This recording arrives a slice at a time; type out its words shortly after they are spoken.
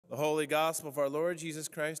The Holy Gospel of our Lord Jesus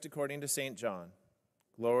Christ according to St. John.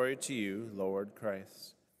 Glory to you, Lord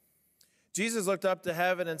Christ. Jesus looked up to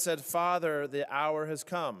heaven and said, Father, the hour has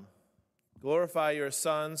come. Glorify your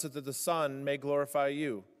Son so that the Son may glorify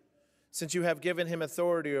you, since you have given him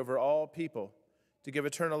authority over all people, to give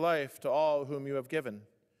eternal life to all whom you have given.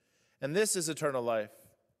 And this is eternal life,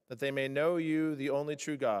 that they may know you, the only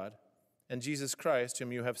true God, and Jesus Christ,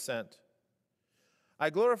 whom you have sent. I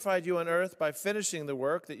glorified you on earth by finishing the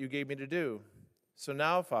work that you gave me to do. So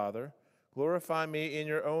now, Father, glorify me in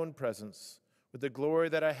your own presence, with the glory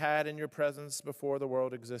that I had in your presence before the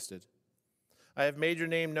world existed. I have made your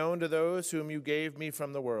name known to those whom you gave me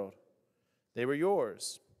from the world. They were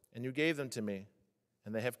yours, and you gave them to me,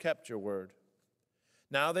 and they have kept your word.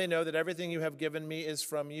 Now they know that everything you have given me is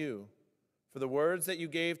from you. For the words that you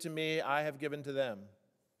gave to me I have given to them,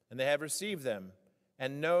 and they have received them,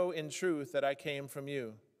 and know in truth that I came from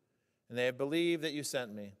you, and they have believed that you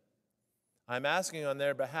sent me. I'm asking on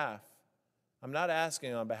their behalf. I'm not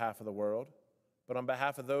asking on behalf of the world, but on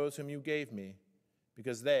behalf of those whom you gave me,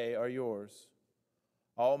 because they are yours.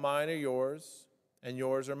 All mine are yours, and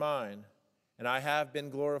yours are mine, and I have been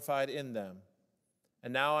glorified in them.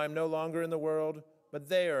 And now I am no longer in the world, but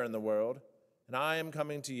they are in the world, and I am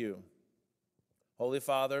coming to you. Holy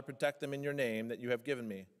Father, protect them in your name that you have given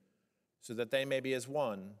me, so that they may be as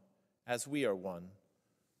one, as we are one.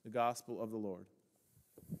 The Gospel of the Lord.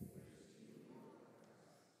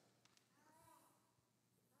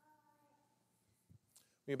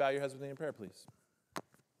 Will you bow your heads with me in prayer, please?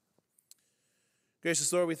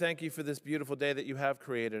 Gracious Lord, we thank you for this beautiful day that you have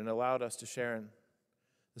created and allowed us to share in.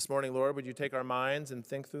 This morning, Lord, would you take our minds and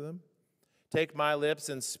think through them? Take my lips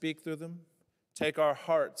and speak through them. Take our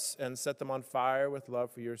hearts and set them on fire with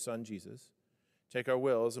love for your Son, Jesus. Take our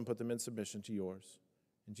wills and put them in submission to yours.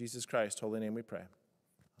 In Jesus Christ's holy name we pray.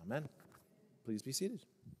 Amen. Please be seated.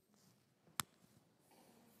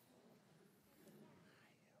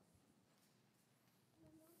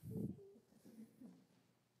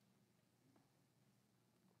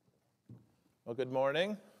 Well, good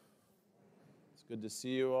morning. It's good to see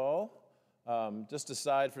you all. Just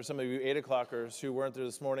aside for some of you 8 o'clockers who weren't there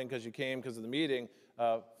this morning because you came because of the meeting,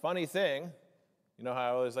 funny thing, you know how I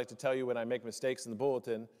always like to tell you when I make mistakes in the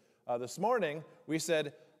bulletin. This morning, we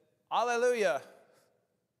said, Alleluia,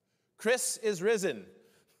 Chris is risen.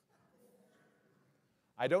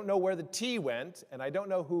 I don't know where the T went, and I don't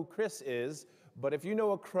know who Chris is, but if you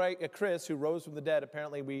know a Chris who rose from the dead,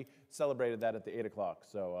 apparently we celebrated that at the 8 o'clock.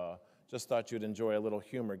 So just thought you'd enjoy a little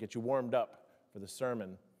humor, get you warmed up for the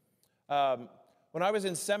sermon. When I was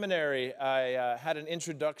in seminary, I had an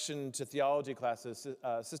introduction to theology classes,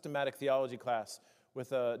 systematic theology class,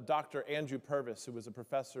 with Dr. Andrew Purvis, who was a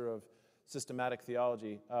professor of systematic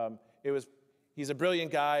theology. He's a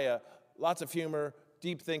brilliant guy, lots of humor,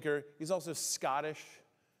 deep thinker. He's also Scottish.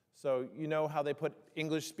 So you know how they put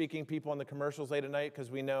English-speaking people on the commercials late at night because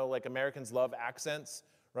we know like Americans love accents,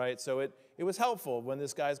 right? So it was helpful when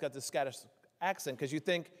this guy's got this Scottish accent because you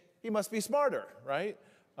think he must be smarter, right?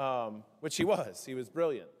 Which he was. He was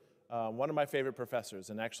brilliant. One of my favorite professors,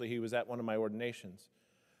 and actually he was at one of my ordinations.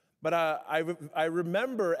 But I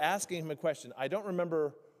remember asking him a question. I don't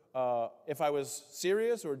remember if I was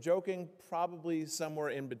serious or joking, probably somewhere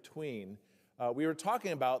in between. We were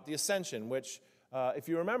talking about the Ascension, which, if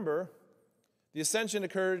you remember, the Ascension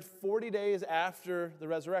occurred 40 days after the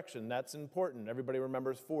resurrection. That's important. Everybody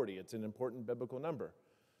remembers 40. It's an important biblical number.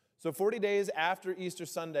 So 40 days after Easter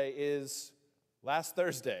Sunday is last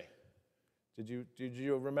Thursday. Did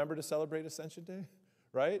you remember to celebrate Ascension Day?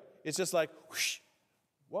 Right? It's just like, whoosh,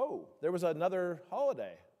 whoa, there was another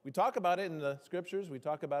holiday. We talk about it in the scriptures. We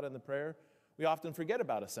talk about it in the prayer. We often forget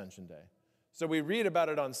about Ascension Day. So we read about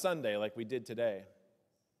it on Sunday like we did today.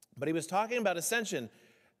 But he was talking about Ascension,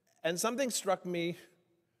 and something struck me,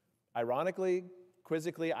 ironically,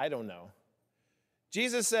 quizzically, I don't know.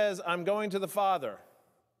 Jesus says, I'm going to the Father.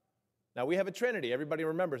 Now, we have a Trinity. Everybody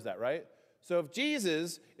remembers that, right? So if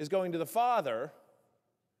Jesus is going to the Father,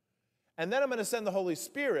 and then I'm going to send the Holy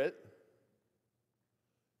Spirit,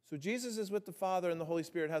 so Jesus is with the Father and the Holy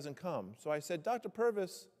Spirit hasn't come. So I said, Dr.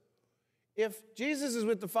 Purvis, if Jesus is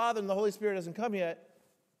with the Father and the Holy Spirit hasn't come yet,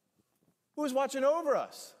 who's watching over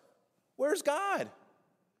us? Where's God?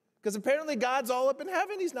 Because apparently God's all up in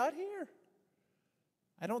heaven. He's not here.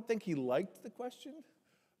 I don't think he liked the question.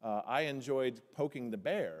 I enjoyed poking the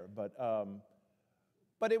bear, but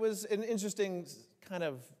it was an interesting kind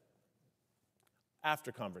of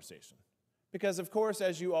after conversation. Because, of course,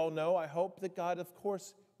 as you all know, I hope that God, of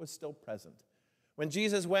course, was still present. When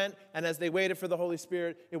Jesus went, and as they waited for the Holy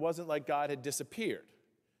Spirit, it wasn't like God had disappeared.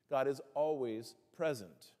 God is always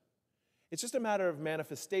present. It's just a matter of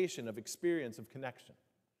manifestation, of experience, of connection.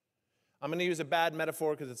 I'm going to use a bad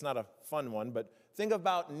metaphor because it's not a fun one, but think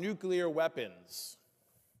about nuclear weapons,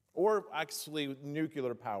 or actually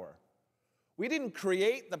nuclear power. We didn't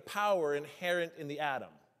create the power inherent in the atom.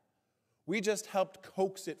 We just helped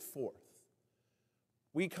coax it forth.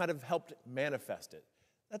 We kind of helped manifest it.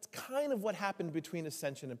 That's kind of what happened between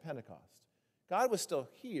Ascension and Pentecost. God was still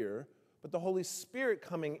here, but the Holy Spirit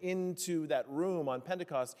coming into that room on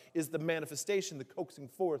Pentecost is the manifestation, the coaxing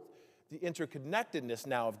forth, the interconnectedness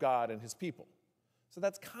now of God and his people. So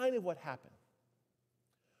that's kind of what happened.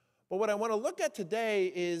 But what I want to look at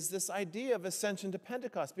today is this idea of ascension to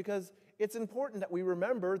Pentecost, because it's important that we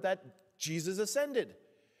remember that Jesus ascended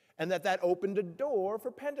and that opened a door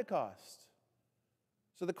for Pentecost.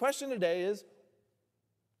 So the question today is,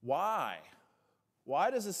 why?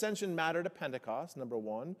 Why does ascension matter to Pentecost, number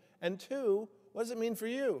one? And two, what does it mean for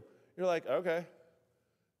you? You're like, okay,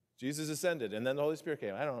 Jesus ascended, and then the Holy Spirit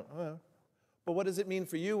came. I don't know. But what does it mean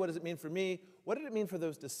for you? What does it mean for me? What did it mean for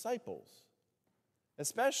those disciples?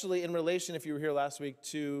 Especially in relation, if you were here last week,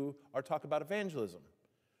 to our talk about evangelism,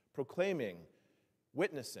 proclaiming,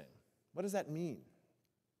 witnessing. What does that mean?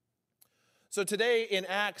 So today in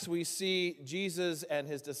Acts, we see Jesus and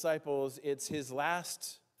his disciples. It's his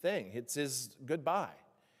last thing. It's his goodbye.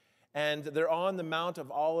 And they're on the Mount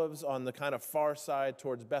of Olives on the kind of far side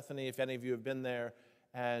towards Bethany, if any of you have been there.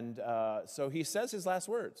 And so he says his last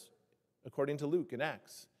words, according to Luke in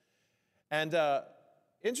Acts. And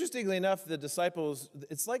interestingly enough, the disciples,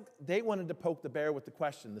 it's like they wanted to poke the bear with the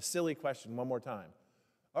question, the silly question, one more time.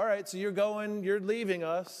 All right, so you're leaving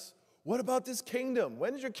us. What about this kingdom?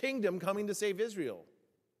 When is your kingdom coming to save Israel?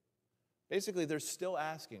 Basically, they're still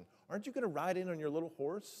asking, aren't you going to ride in on your little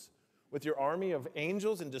horse with your army of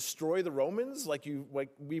angels and destroy the Romans like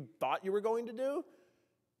we thought you were going to do?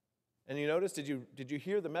 And you notice, did you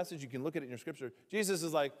hear the message? You can look at it in your scripture. Jesus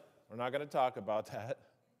is like, we're not going to talk about that.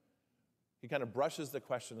 He kind of brushes the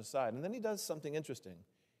question aside. And then he does something interesting.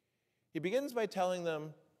 He begins by telling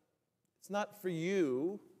them, it's not for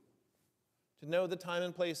you to know the time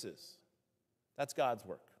and places. That's God's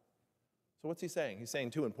work. So what's he saying? He's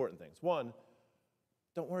saying two important things. One,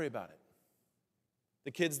 don't worry about it.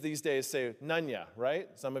 The kids these days say, Nunya, right?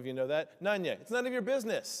 Some of you know that. Nunya, it's none of your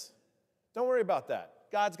business. Don't worry about that.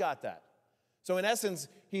 God's got that. So in essence,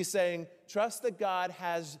 he's saying, trust that God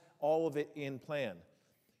has all of it in plan.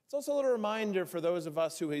 It's also a little reminder for those of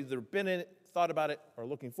us who either been in it, thought about it, or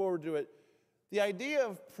looking forward to it. The idea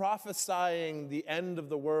of prophesying the end of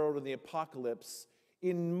the world or the apocalypse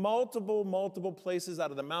in multiple places out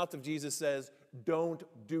of the mouth of Jesus says, don't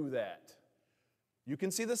do that. You can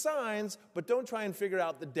see the signs, but don't try and figure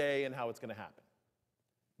out the day and how it's going to happen.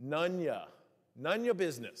 None your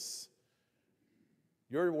business.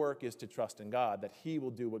 Your work is to trust in God, that he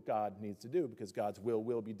will do what God needs to do, because God's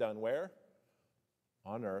will be done where?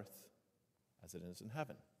 On earth as it is in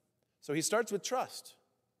heaven. So he starts with trust.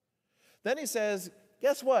 Then he says,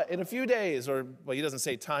 guess what? In a few days, or, well, he doesn't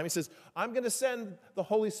say time. He says, I'm going to send the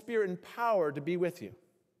Holy Spirit in power to be with you.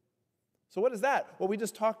 So what is that? Well, we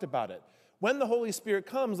just talked about it. When the Holy Spirit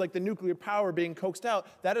comes, like the nuclear power being coaxed out,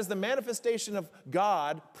 that is the manifestation of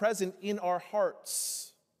God present in our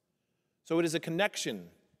hearts. So it is a connection.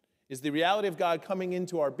 Is the reality of God coming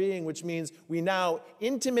into our being, which means we now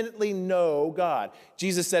intimately know God.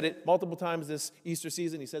 Jesus said it multiple times this Easter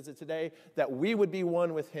season. He says it today, that we would be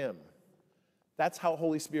one with him. That's how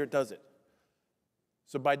Holy Spirit does it.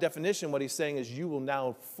 So by definition, what he's saying is you will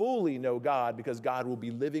now fully know God because God will be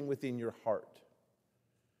living within your heart.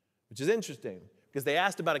 Which is interesting, because they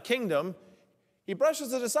asked about a kingdom. He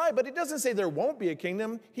brushes it aside, but he doesn't say there won't be a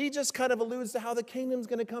kingdom. He just kind of alludes to how the kingdom's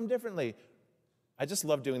going to come differently. I just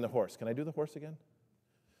love doing the horse. Can I do the horse again?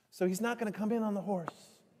 So he's not going to come in on the horse.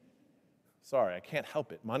 Sorry, I can't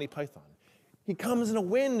help it. Monty Python. He comes in a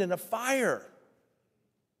wind and a fire.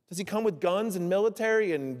 Does he come with guns and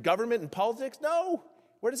military and government and politics? No.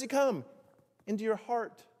 Where does he come? Into your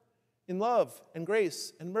heart, in love and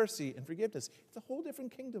grace and mercy and forgiveness. It's a whole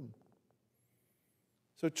different kingdom.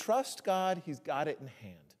 So trust God. He's got it in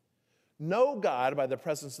hand. Know God by the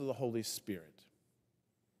presence of the Holy Spirit.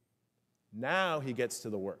 Now he gets to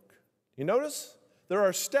the work. You notice? There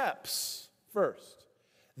are steps first.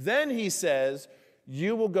 Then he says,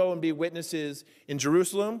 you will go and be witnesses in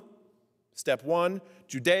Jerusalem, step 1,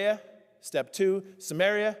 Judea, step 2,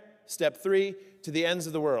 Samaria, step 3, to the ends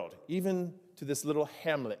of the world, even to this little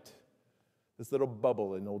hamlet, this little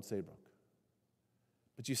bubble in Old Saybrook.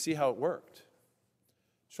 But you see how it worked.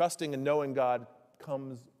 Trusting and knowing God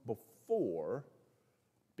comes before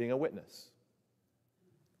being a witness.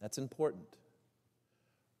 That's important.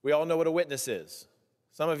 We all know what a witness is.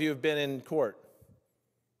 Some of you have been in court,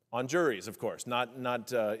 on juries, of course,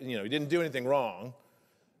 you didn't do anything wrong.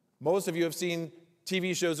 Most of you have seen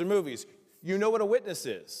TV shows or movies. You know what a witness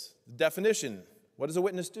is. The definition, what does a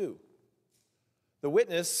witness do? The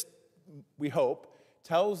witness, we hope,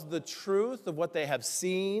 tells the truth of what they have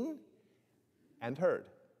seen and heard.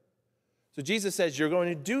 So Jesus says, you're going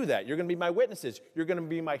to do that. You're going to be my witnesses. You're going to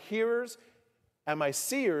be my hearers and my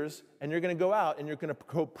seers, and you're going to go out and you're going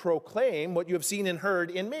to proclaim what you have seen and heard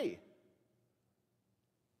in me.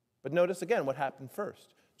 But notice again what happened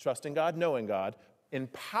first. Trusting God, knowing God,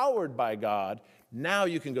 empowered by God, now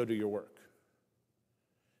you can go do your work.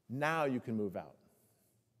 Now you can move out.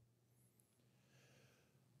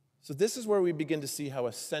 So this is where we begin to see how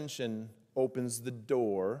ascension opens the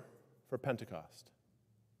door for Pentecost.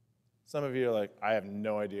 Some of you are like, I have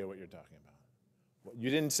no idea what you're talking about. Well, you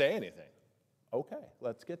didn't say anything. Okay,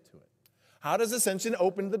 let's get to it. How does ascension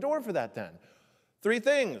open the door for that then? 3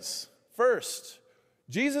 things. First,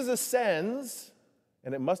 Jesus ascends,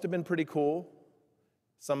 and it must have been pretty cool.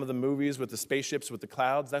 Some of the movies with the spaceships with the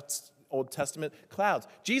clouds, that's Old Testament clouds.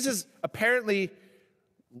 Jesus apparently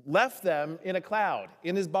left them in a cloud,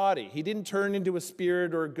 in his body. He didn't turn into a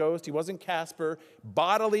spirit or a ghost. He wasn't Casper.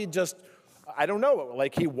 Bodily just, I don't know,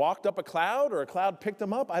 like he walked up a cloud or a cloud picked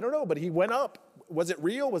him up. I don't know, but he went up. Was it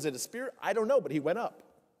real? Was it a spirit? I don't know, but he went up.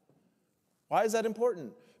 Why is that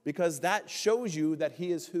important? Because that shows you that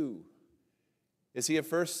he is who? Is he a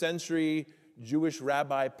first century Jewish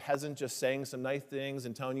rabbi peasant just saying some nice things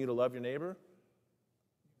and telling you to love your neighbor?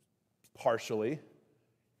 Partially.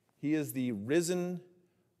 He is the risen,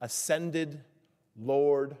 ascended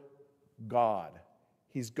Lord God.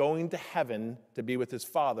 He's going to heaven to be with his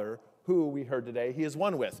Father, who we heard today he is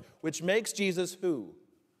one with, which makes Jesus who?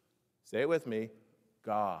 Say it with me,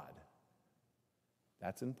 God.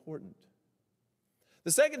 That's important.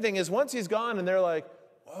 The second thing is once he's gone and they're like,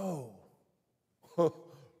 whoa,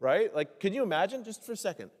 right? Like, can you imagine just for a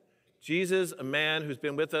second? Jesus, a man who's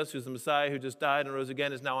been with us, who's the Messiah, who just died and rose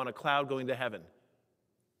again, is now on a cloud going to heaven.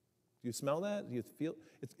 Do you smell that? Do you feel?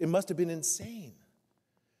 It must have been insane.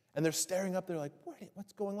 And they're staring up, they're like,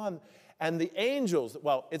 what's going on? And the angels,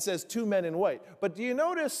 well, it says 2 men in white. But do you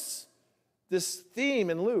notice this theme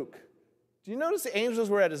in Luke? Do you notice the angels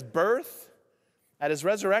were at his birth, at his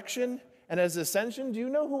resurrection, and at his ascension? Do you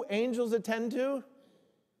know who angels attend to?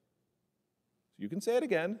 You can say it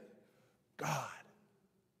again. God.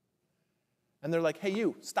 And they're like, hey,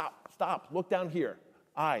 you, stop, look down here.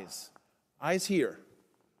 Eyes here.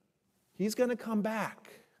 He's going to come back.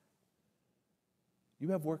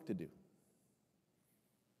 You have work to do.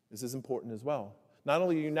 This is important as well. Not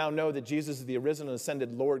only do you now know that Jesus is the arisen and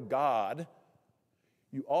ascended Lord God,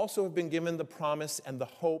 you also have been given the promise and the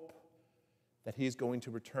hope that he's going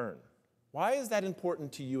to return. Why is that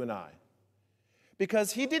important to you and I?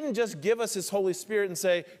 Because he didn't just give us his Holy Spirit and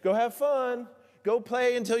say, go have fun, go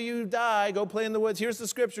play until you die, go play in the woods. Here's the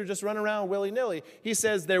scripture, just run around willy-nilly. He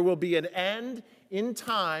says there will be an end in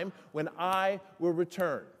time when I will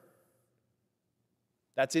return.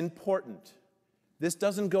 That's important. This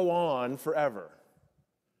doesn't go on forever.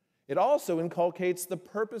 It also inculcates the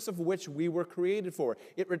purpose of which we were created for.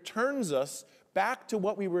 It returns us back to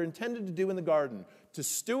what we were intended to do in the garden, to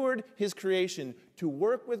steward his creation, to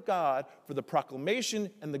work with God for the proclamation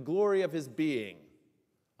and the glory of his being.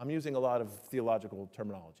 I'm using a lot of theological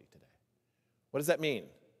terminology today. What does that mean?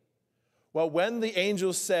 Well, when the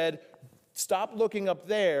angels said, stop looking up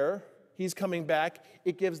there, he's coming back,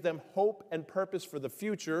 it gives them hope and purpose for the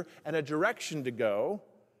future and a direction to go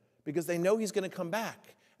because they know he's going to come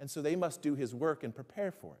back. And so they must do his work and prepare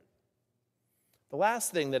for it. The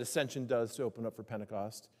last thing that ascension does to open up for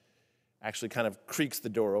Pentecost actually kind of creaks the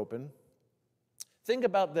door open. Think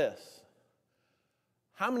about this.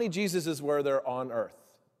 How many Jesuses were there on earth?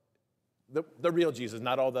 The real Jesus,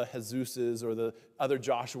 not all the Jesuses or the other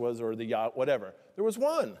Joshuas or the whatever. There was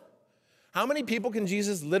one. How many people can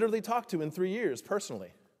Jesus literally talk to in 3 years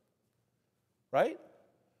personally? Right?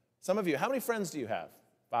 Some of you, how many friends do you have?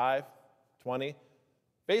 5, 20?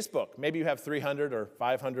 Facebook, maybe you have 300 or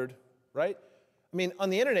 500, right? I mean, on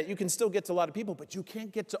the internet, you can still get to a lot of people, but you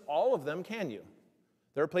can't get to all of them, can you?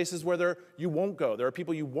 There are places where you won't go. There are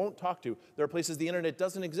people you won't talk to. There are places the internet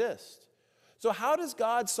doesn't exist. So how does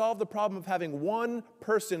God solve the problem of having one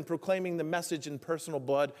person proclaiming the message in personal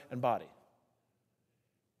blood and body?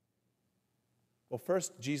 Well,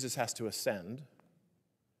 first, Jesus has to ascend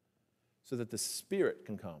so that the Spirit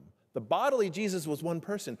can come. The bodily Jesus was one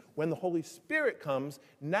person. When the Holy Spirit comes,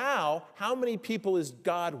 now how many people is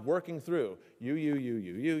God working through? You.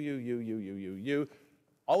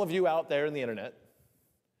 All of you out there in the internet.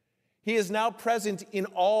 He is now present in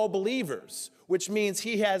all believers, which means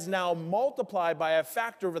he has now multiplied by a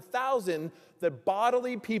factor of 1,000 the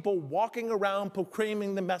bodily people walking around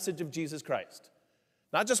proclaiming the message of Jesus Christ.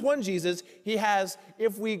 Not just one Jesus, he has,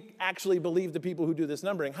 if we actually believe the people who do this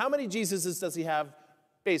numbering, how many Jesuses does he have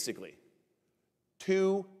basically?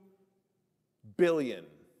 2 billion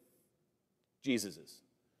Jesuses,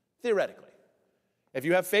 theoretically. If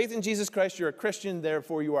you have faith in Jesus Christ, you're a Christian,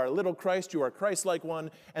 therefore you are a little Christ, you are a Christ-like one.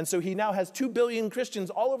 And so he now has 2 billion Christians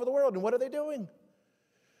all over the world. And what are they doing?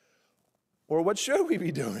 Or what should we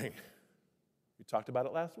be doing? We talked about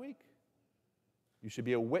it last week. You should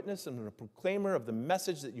be a witness and a proclaimer of the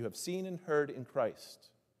message that you have seen and heard in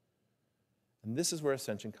Christ. And this is where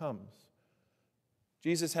ascension comes.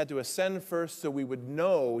 Jesus had to ascend first so we would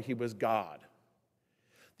know he was God.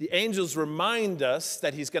 The angels remind us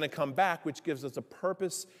that he's going to come back, which gives us a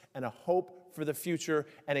purpose and a hope for the future,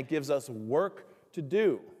 and it gives us work to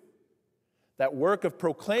do. That work of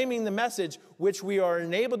proclaiming the message, which we are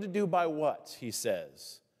enabled to do by what, he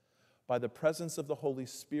says? By the presence of the Holy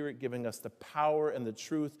Spirit giving us the power and the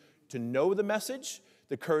truth to know the message,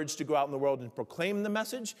 the courage to go out in the world and proclaim the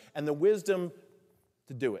message, and the wisdom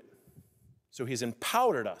to do it. So he's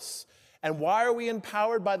empowered us. And why are we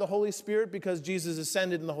empowered by the Holy Spirit? Because Jesus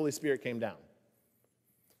ascended and the Holy Spirit came down.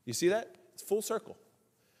 You see that? It's full circle.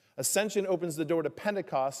 Ascension opens the door to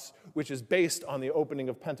Pentecost, which is based on the opening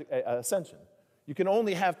of ascension. You can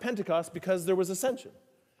only have Pentecost because there was ascension.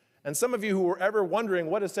 And some of you who were ever wondering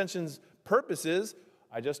what ascension's purpose is,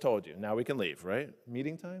 I just told you. Now we can leave, right?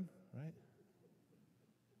 Meeting time, right?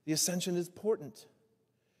 The ascension is important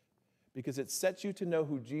because it sets you to know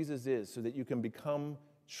who Jesus is so that you can become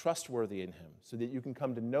trustworthy in him, so that you can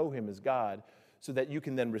come to know him as God, so that you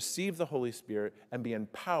can then receive the Holy Spirit and be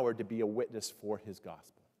empowered to be a witness for his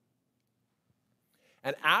gospel.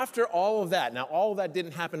 And after all of that, now all of that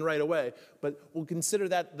didn't happen right away, but we'll consider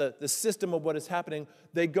that the system of what is happening.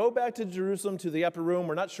 They go back to Jerusalem to the upper room.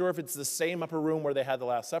 We're not sure if it's the same upper room where they had the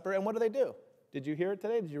Last Supper. And what do? Did you hear it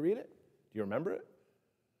today? Did you read it? Do you remember it?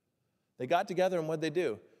 They got together and what did they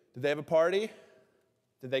do? Did they have a party?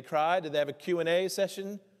 Did they cry? Did they have a Q&A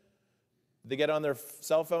session? Did they get on their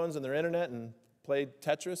cell phones and their internet and play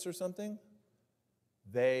Tetris or something?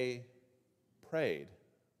 They prayed.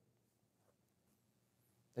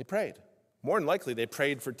 They prayed. More than likely, they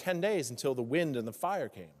prayed for 10 days until the wind and the fire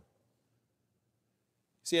came.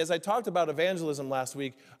 See, as I talked about evangelism last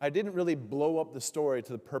week, I didn't really blow up the story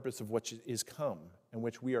to the purpose of what is come and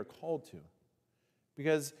which we are called to.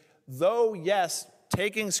 Because though, yes,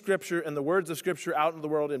 taking Scripture and the words of Scripture out into the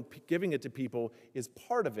world and giving it to people is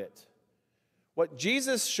part of it. What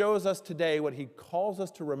Jesus shows us today, what he calls us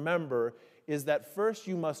to remember, is that first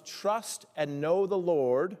you must trust and know the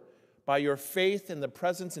Lord by your faith in the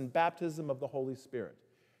presence and baptism of the Holy Spirit.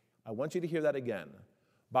 I want you to hear that again.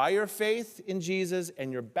 By your faith in Jesus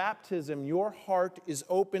and your baptism, your heart is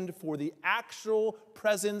opened for the actual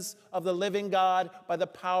presence of the living God by the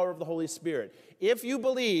power of the Holy Spirit. If you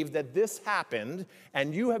believe that this happened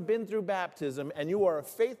and you have been through baptism and you are a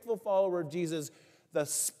faithful follower of Jesus, the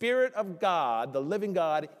Spirit of God, the living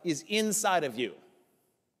God, is inside of you.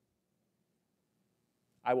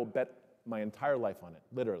 I will bet my entire life on it,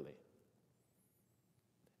 literally.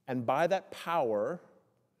 And by that power,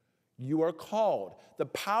 you are called. The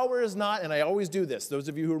power is not, and I always do this. Those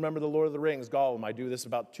of you who remember the Lord of the Rings, Gollum, I do this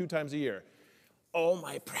about 2 times a year. Oh,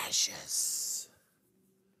 my precious.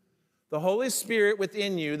 The Holy Spirit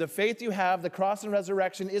within you, the faith you have, the cross and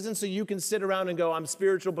resurrection, isn't so you can sit around and go, I'm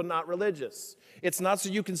spiritual but not religious. It's not so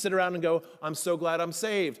you can sit around and go, I'm so glad I'm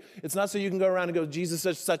saved. It's not so you can go around and go, Jesus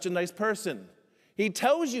is such a nice person. He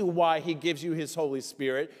tells you why he gives you his Holy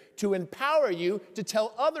Spirit, to empower you to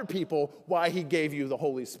tell other people why he gave you the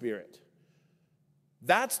Holy Spirit.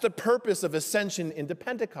 That's the purpose of ascension into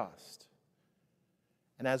Pentecost.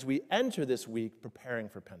 And as we enter this week preparing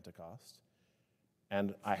for Pentecost,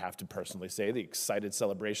 and I have to personally say the excited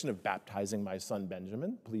celebration of baptizing my son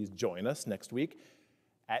Benjamin, please join us next week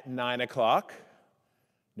at 9 o'clock,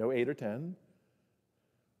 no 8 or 10.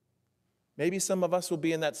 Maybe some of us will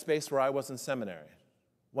be in that space where I was in seminary,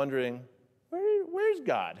 wondering, where's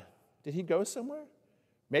God? Did he go somewhere?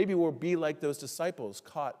 Maybe we'll be like those disciples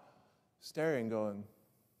caught staring, going,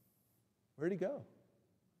 where'd he go?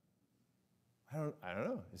 I don't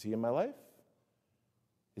know. Is he in my life?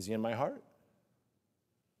 Is he in my heart?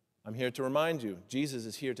 I'm here to remind you, Jesus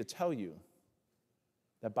is here to tell you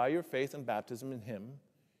that by your faith and baptism in him,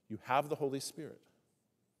 you have the Holy Spirit.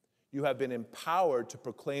 You have been empowered to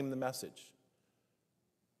proclaim the message.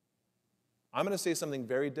 I'm going to say something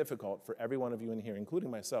very difficult for every one of you in here,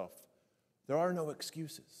 including myself. There are no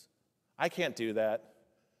excuses. I can't do that.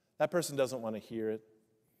 That person doesn't want to hear it.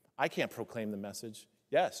 I can't proclaim the message.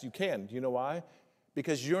 Yes, you can. Do you know why?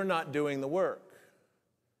 Because you're not doing the work.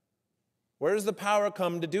 Where does the power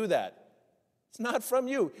come to do that? It's not from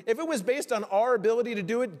you. If it was based on our ability to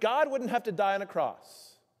do it, God wouldn't have to die on a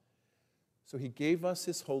cross. So he gave us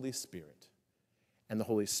his Holy Spirit. And the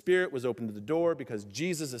Holy Spirit was open to the door because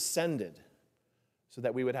Jesus ascended so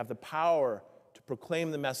that we would have the power to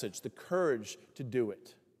proclaim the message, the courage to do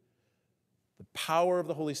it. The power of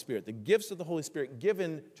the Holy Spirit, the gifts of the Holy Spirit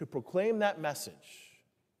given to proclaim that message.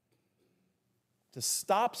 To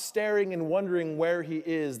stop staring and wondering where he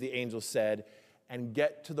is, the angel said, and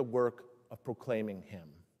get to the work of proclaiming him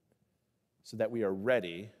so that we are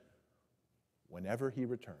ready whenever he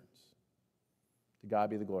returns. To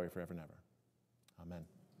God be the glory forever and ever. Amen.